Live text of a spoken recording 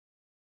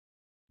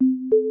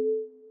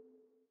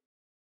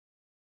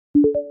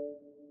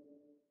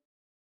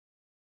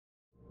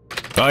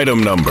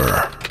Item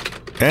Number: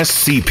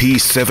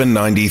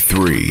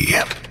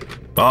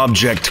 SCP-793.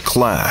 Object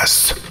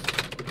Class: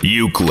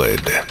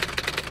 Euclid.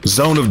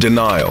 Zone of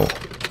Denial: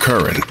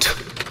 Current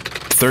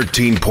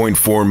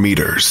 13.4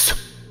 meters.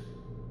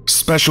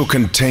 Special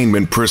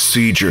Containment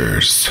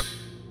Procedures: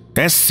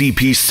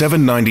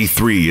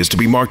 SCP-793 is to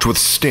be marked with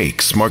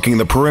stakes marking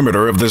the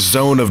perimeter of the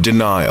Zone of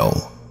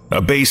Denial.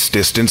 A base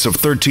distance of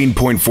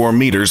 13.4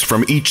 meters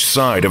from each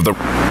side of the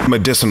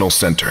Medicinal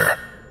Center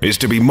is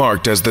to be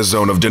marked as the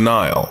Zone of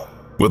Denial,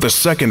 with a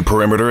second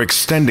perimeter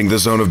extending the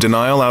Zone of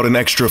Denial out an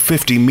extra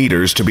 50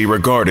 meters to be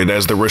regarded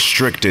as the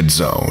Restricted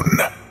Zone.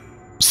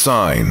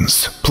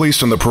 Signs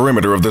placed on the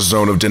perimeter of the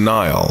Zone of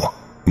Denial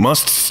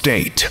must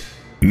state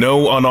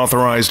 "No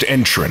unauthorized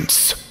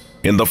entrance"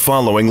 in the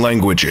following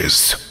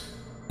languages: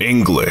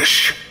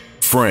 English,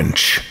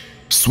 French,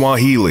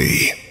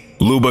 Swahili,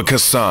 Luba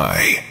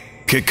Kasai,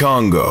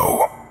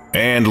 Kikongo,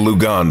 and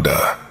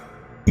Luganda.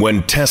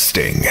 When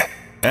testing,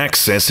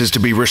 access is to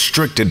be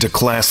restricted to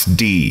Class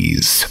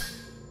Ds.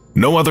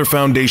 No other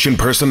Foundation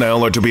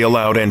personnel are to be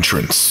allowed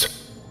entrance.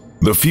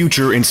 The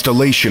future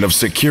installation of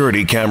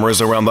security cameras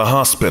around the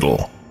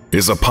hospital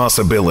is a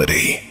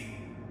possibility.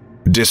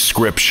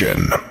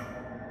 Description: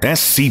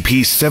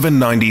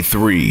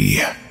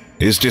 SCP-793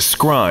 is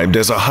described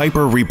as a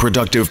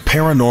hyper-reproductive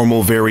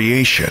paranormal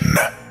variation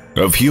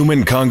of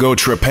Human Congo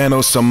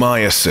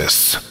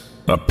trypanosomiasis,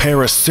 a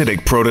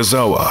parasitic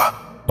protozoa,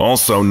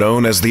 also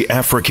known as the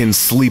African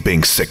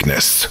sleeping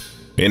sickness,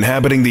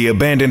 inhabiting the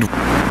abandoned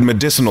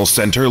Medicinal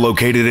Center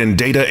located in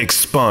Data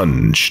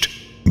Expunged,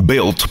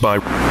 built by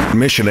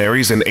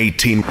missionaries in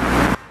 18...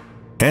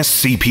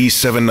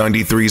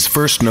 SCP-793's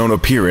first known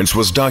appearance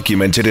was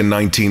documented in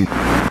 19...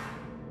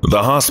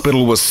 The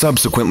hospital was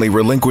subsequently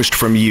relinquished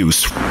from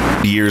use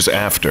years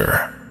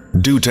after,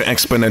 due to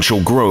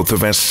exponential growth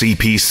of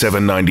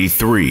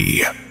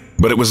SCP-793,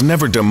 but it was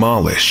never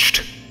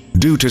demolished,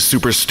 due to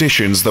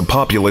superstitions the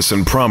populace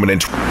and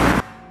prominent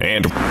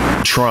and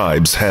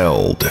tribes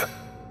held.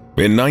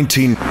 In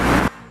the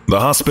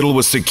hospital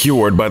was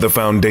secured by the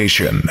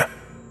Foundation.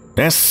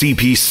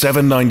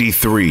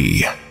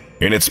 SCP-793,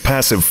 in its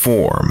passive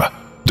form,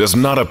 does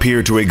not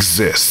appear to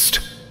exist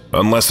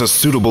unless a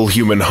suitable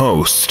human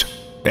host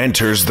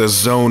enters the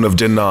Zone of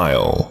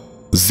Denial,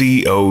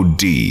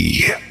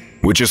 ZOD,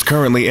 which is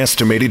currently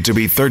estimated to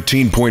be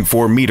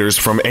 13.4 meters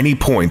from any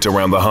point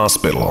around the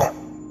hospital.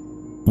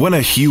 When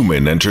a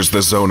human enters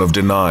the Zone of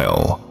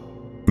Denial,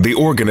 the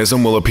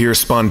organism will appear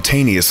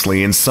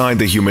spontaneously inside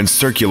the human's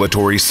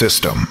circulatory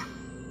system.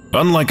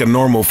 Unlike a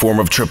normal form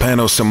of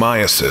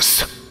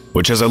trypanosomiasis,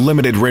 which has a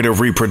limited rate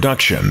of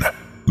reproduction,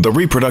 the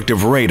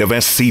reproductive rate of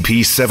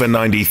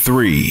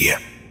SCP-793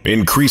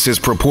 increases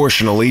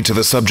proportionally to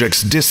the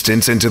subject's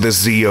distance into the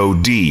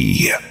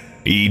ZOD,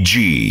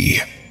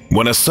 e.g.,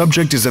 when a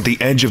subject is at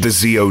the edge of the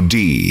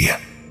ZOD,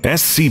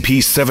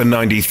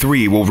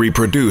 SCP-793 will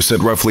reproduce at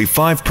roughly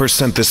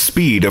 5% the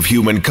speed of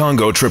Human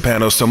Congo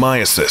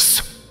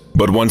trypanosomiasis,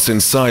 but once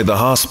inside the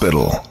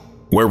hospital,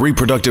 where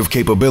reproductive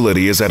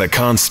capability is at a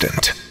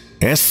constant,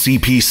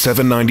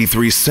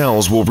 SCP-793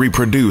 cells will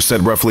reproduce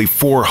at roughly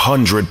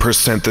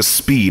 400% the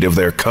speed of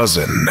their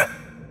cousin.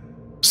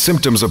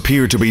 Symptoms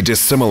appear to be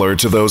dissimilar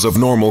to those of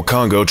normal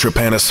Congo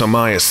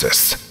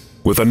trypanosomiasis,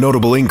 with a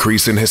notable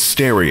increase in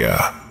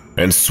hysteria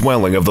and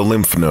swelling of the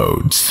lymph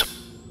nodes.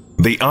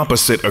 The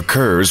opposite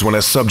occurs when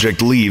a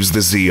subject leaves the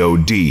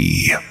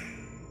ZOD.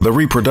 The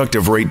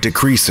reproductive rate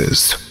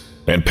decreases,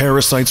 and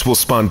parasites will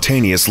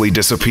spontaneously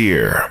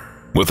disappear,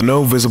 with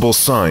no visible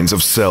signs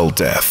of cell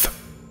death.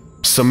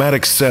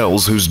 Somatic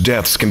cells whose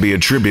deaths can be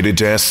attributed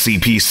to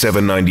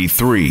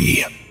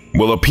SCP-793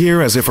 will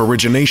appear as if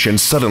origination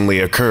suddenly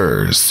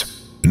occurs,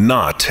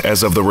 not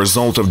as of the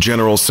result of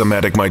general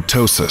somatic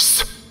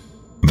mitosis.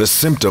 The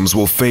symptoms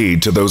will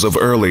fade to those of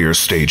earlier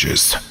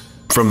stages,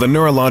 from the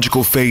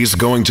neurological phase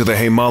going to the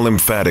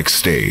hemolymphatic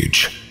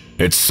stage,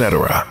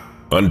 etc.,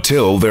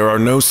 until there are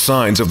no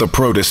signs of the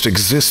protist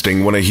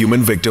existing when a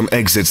human victim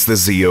exits the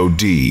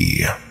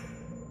ZOD.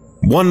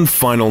 One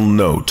final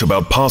note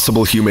about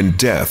possible human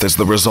death as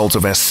the result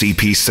of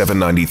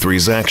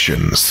SCP-793's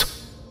actions.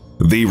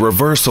 The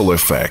reversal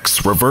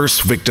effects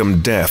reverse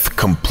victim death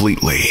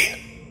completely.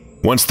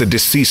 Once the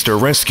deceased are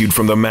rescued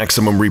from the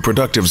maximum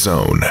reproductive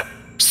zone,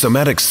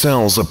 somatic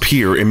cells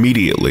appear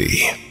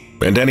immediately,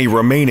 and any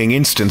remaining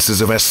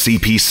instances of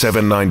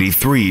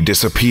SCP-793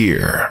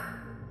 disappear.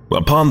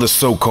 Upon the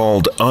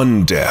so-called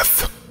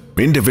undeath,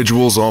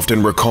 individuals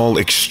often recall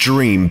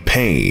extreme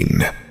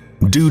pain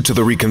due to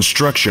the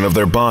reconstruction of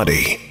their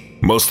body,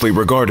 mostly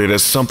regarded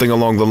as something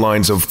along the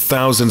lines of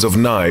thousands of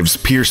knives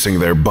piercing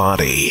their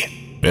body,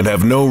 and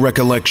have no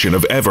recollection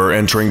of ever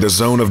entering the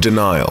Zone of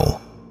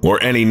Denial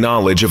or any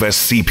knowledge of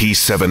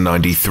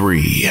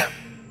SCP-793.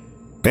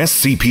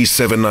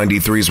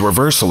 SCP-793's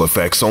reversal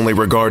effects only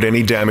regard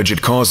any damage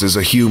it causes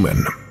a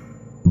human.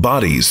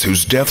 Bodies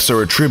whose deaths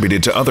are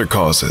attributed to other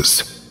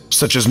causes,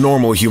 such as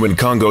normal Human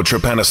Congo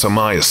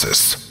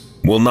trypanosomiasis,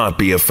 will not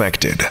be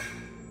affected.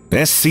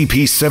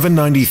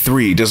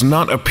 SCP-793 does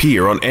not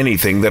appear on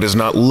anything that is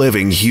not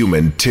living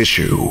human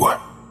tissue.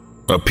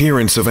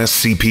 Appearance of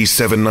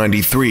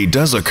SCP-793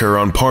 does occur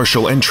on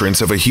partial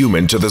entrance of a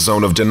human to the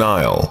zone of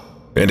denial,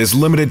 and is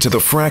limited to the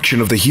fraction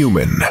of the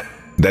human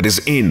that is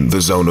in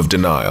the zone of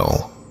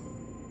denial.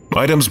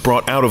 Items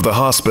brought out of the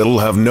hospital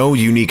have no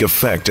unique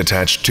effect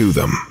attached to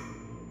them.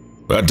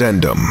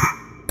 Addendum: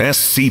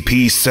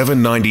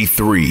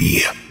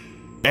 SCP-793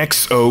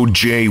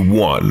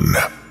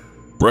 XOJ-1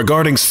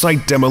 regarding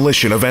site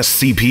demolition of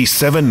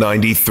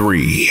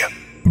SCP-793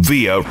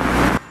 via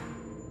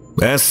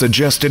as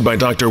suggested by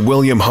Dr.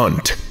 William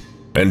Hunt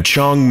and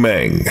Chong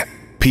Meng,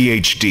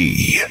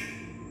 Ph.D.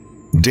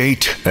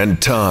 Date and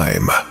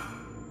time.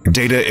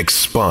 Data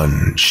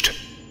expunged.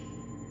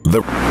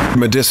 The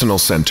Medicinal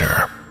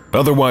Center,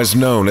 otherwise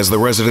known as the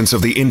residence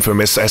of the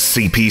infamous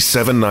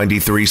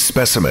SCP-793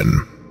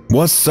 specimen,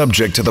 was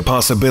subject to the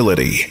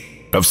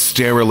possibility of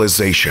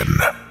sterilization.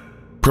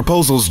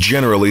 Proposals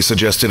generally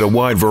suggested a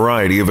wide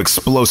variety of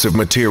explosive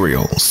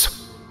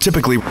materials,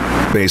 typically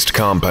based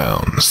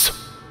compounds.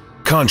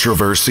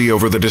 Controversy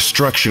over the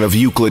destruction of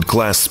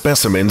Euclid-class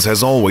specimens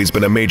has always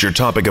been a major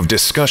topic of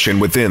discussion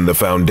within the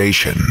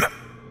Foundation.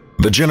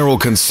 The general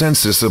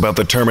consensus about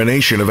the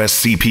termination of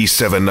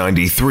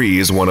SCP-793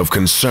 is one of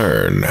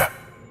concern.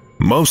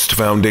 Most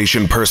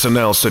Foundation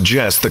personnel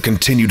suggest the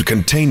continued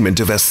containment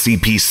of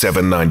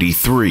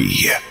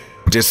SCP-793,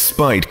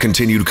 despite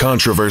continued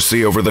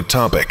controversy over the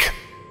topic.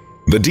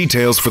 The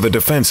details for the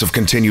defense of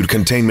continued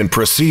containment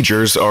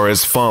procedures are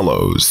as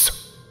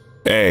follows.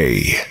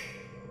 A.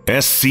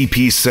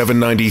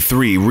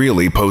 SCP-793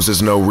 really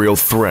poses no real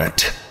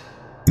threat.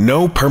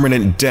 No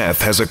permanent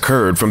death has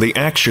occurred from the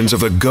actions of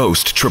the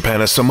ghost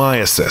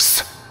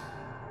trypanosomiasis.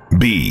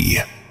 B.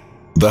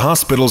 The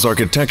hospital's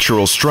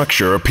architectural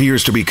structure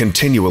appears to be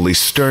continually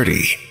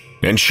sturdy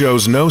and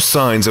shows no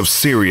signs of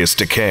serious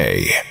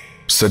decay,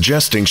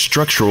 suggesting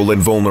structural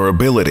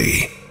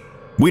invulnerability.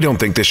 We don't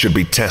think this should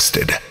be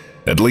tested,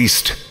 at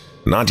least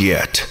not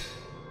yet.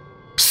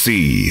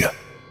 C.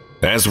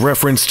 As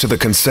reference to the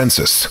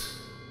consensus,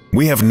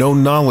 we have no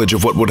knowledge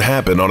of what would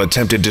happen on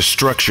attempted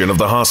destruction of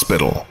the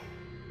hospital.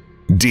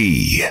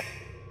 D.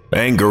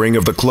 Angering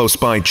of the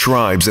close-by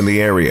tribes in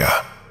the area.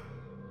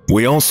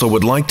 We also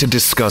would like to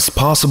discuss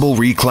possible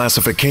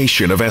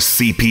reclassification of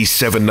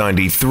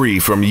SCP-793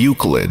 from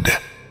Euclid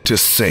to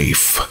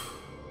Safe.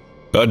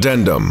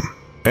 Addendum: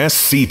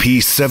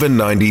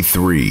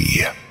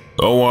 SCP-793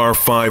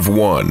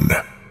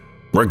 OR-51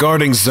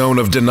 regarding Zone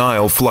of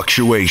Denial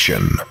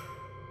Fluctuation.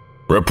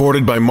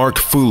 Reported by Mark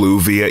Fulu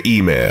via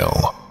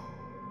email.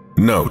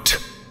 Note: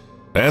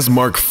 as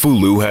Mark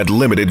Fulu had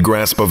limited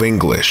grasp of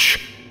English,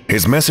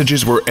 his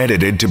messages were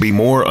edited to be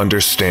more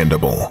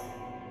understandable.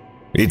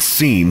 It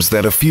seems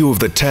that a few of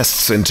the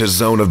tests into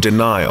Zone of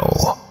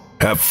Denial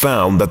have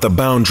found that the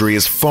boundary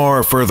is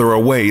far further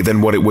away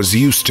than what it was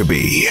used to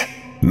be.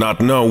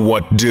 Not know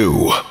what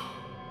do.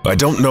 I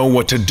don't know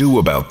what to do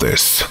about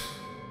this.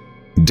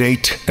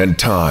 Date and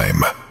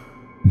time.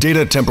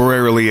 Data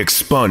temporarily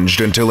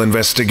expunged until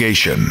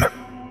investigation.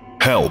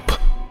 Help.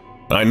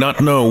 I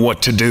not know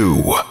what to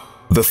do.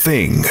 The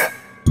thing,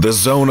 the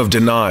Zone of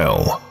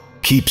Denial,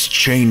 keeps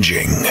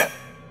changing.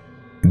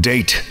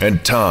 Date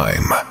and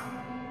time.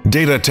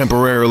 Data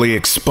temporarily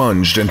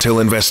expunged until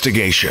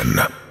investigation.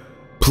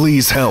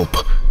 Please help.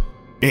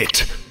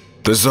 It,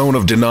 the Zone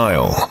of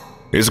Denial,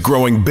 is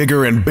growing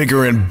bigger and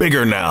bigger and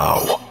bigger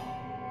now.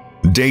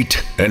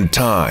 Date and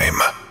time.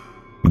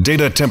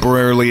 Data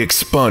temporarily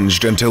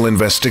expunged until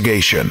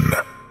investigation.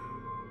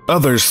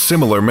 Other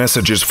similar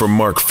messages from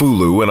Mark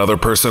Fulu and other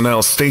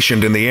personnel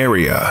stationed in the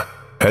area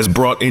has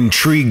brought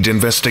intrigued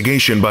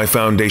investigation by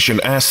Foundation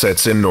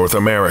assets in North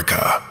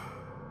America.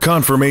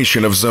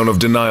 Confirmation of Zone of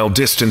Denial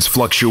distance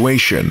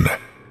fluctuation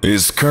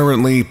is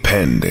currently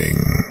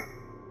pending.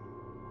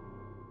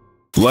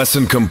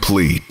 Lesson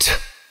complete.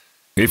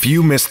 If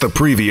you missed the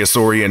previous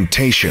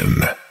orientation,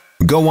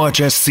 go watch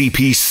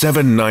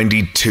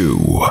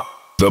SCP-792,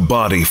 The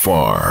Body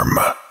Farm,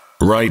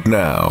 right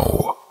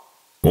now.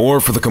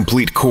 Or for the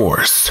complete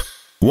course,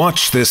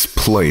 watch this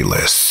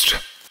playlist.